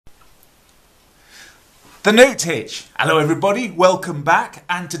The Knute Hitch. Hello everybody, welcome back,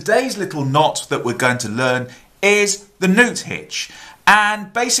 and today's little knot that we're going to learn is the Knute Hitch.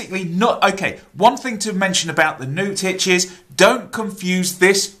 And basically, one thing to mention about the Knute Hitch is don't confuse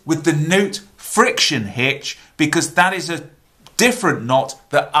this with the Knute friction hitch, because that is a different knot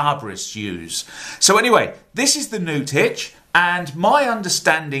that arborists use. So anyway, this is the Knute Hitch, and my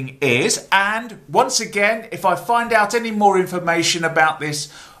understanding is, and once again, if I find out any more information about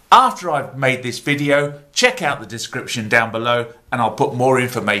this after I've made this video, check out the description down below and I'll put more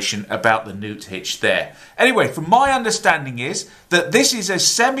information about the Knute Hitch there. Anyway, from my understanding is that this is a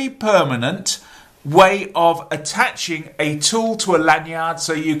semi-permanent way of attaching a tool to a lanyard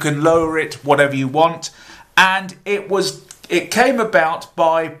so you can lower it whatever you want. And it came about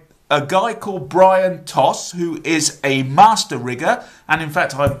by a guy called Brion Toss, who is a master rigger, and in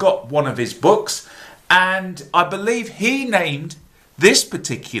fact I've got one of his books, and I believe he named this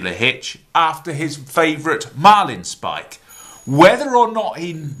particular hitch after his favourite Marlin Spike. Whether or not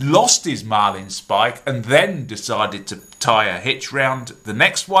he lost his Marlin Spike and then decided to tie a hitch round the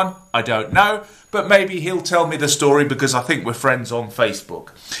next one, I don't know, but maybe he'll tell me the story because I think we're friends on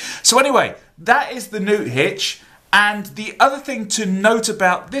Facebook. So anyway, that is the Knute Hitch. And the other thing to note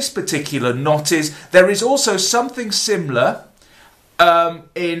about this particular knot is there is also something similar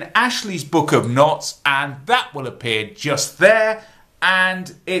in Ashley's book of knots, and that will appear just there,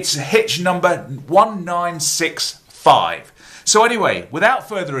 and it's hitch number 1965. So anyway, without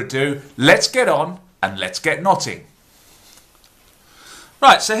further ado, let's get on and let's get knotting.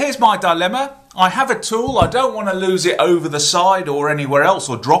 Right, so here's my dilemma. I have a tool, I don't want to lose it over the side or anywhere else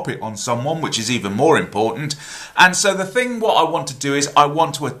or drop it on someone, which is even more important. And so what I want to do is I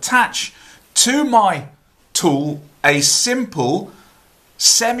want to attach to my tool a simple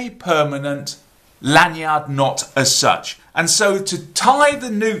semi-permanent lanyard knot as such. And so to tie the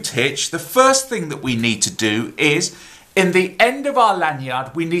Knute Hitch, the first thing that we need to do is in the end of our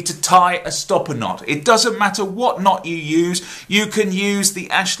lanyard, we need to tie a stopper knot. It doesn't matter what knot you use. You can use the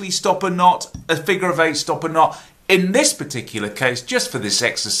Ashley stopper knot, a figure of 8 stopper knot. In this particular case, just for this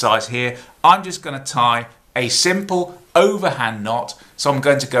exercise here, I'm just going to tie a simple overhand knot. So I'm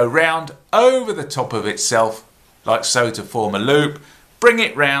going to go round over the top of itself, like so, to form a loop. Bring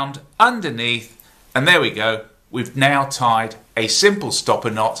it round underneath, and there we go. We've now tied a simple stopper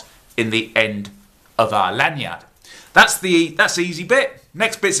knot in the end of our lanyard. That's the easy bit.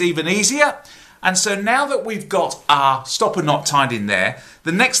 Next bit's even easier. And so now that we've got our stopper knot tied in there,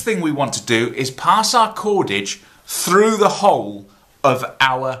 the next thing we want to do is pass our cordage through the hole of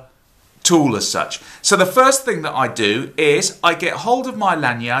our tool as such. So the first thing that I do is I get hold of my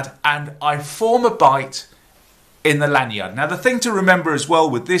lanyard and I form a bite in the lanyard. Now the thing to remember as well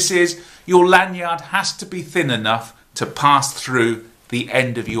with this is your lanyard has to be thin enough to pass through the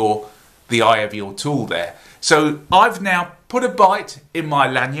end of the eye of your tool there. So I've now put a bite in my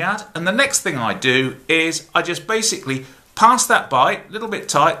lanyard, and the next thing I do is I just basically pass that bite, a little bit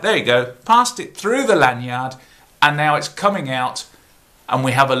tight, there you go, passed it through the lanyard, and now it's coming out and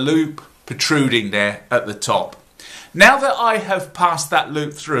we have a loop protruding there at the top. Now that I have passed that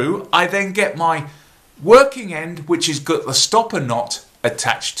loop through, I then get my working end, which has got the stopper knot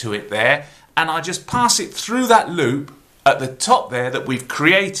attached to it there, and I just pass it through that loop at the top there that we've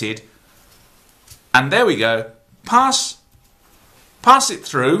created. And there we go, pass it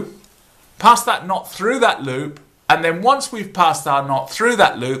through, pass that knot through that loop, and then once we've passed our knot through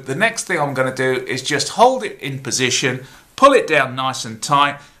that loop, the next thing I'm going to do is just hold it in position, pull it down nice and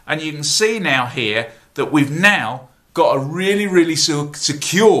tight, and you can see now here that we've now got a really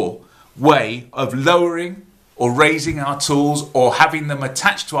secure way of lowering or raising our tools or having them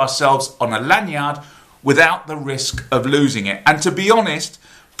attached to ourselves on a lanyard without the risk of losing it. And to be honest,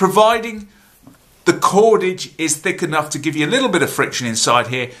 providing the cordage is thick enough to give you a little bit of friction inside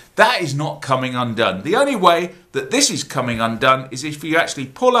here, that is not coming undone. The only way that this is coming undone is if you actually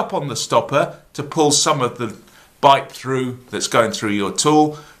pull up on the stopper to pull some of the bite through that's going through your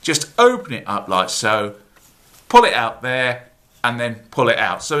tool. Just open it up like so, pull it out there, and then pull it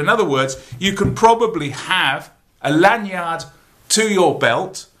out. So in other words, you can probably have a lanyard to your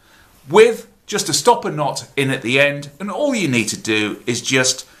belt with just a stopper knot in at the end, and all you need to do is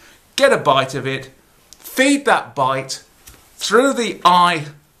just get a bite of it, feed that bite through the eye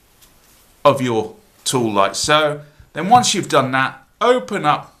of your tool like so. Then once you've done that, open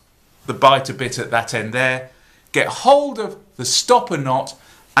up the bite a bit at that end there, get hold of the stopper knot,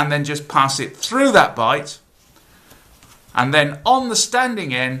 and then just pass it through that bite. And then on the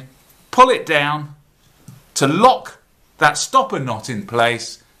standing end, pull it down to lock that stopper knot in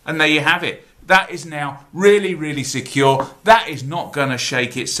place, and there you have it. That is now really secure. That is not going to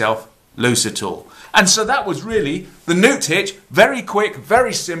shake itself looser tool. And so that was really the Knute Hitch. Very quick,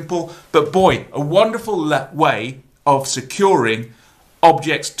 very simple, but boy, a wonderful way of securing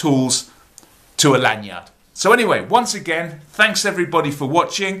objects, tools to a lanyard. So anyway, once again, thanks everybody for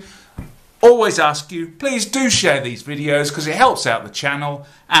watching. Always ask you, please do share these videos because it helps out the channel,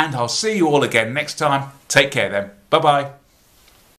 and I'll see you all again next time. Take care then. Bye-bye.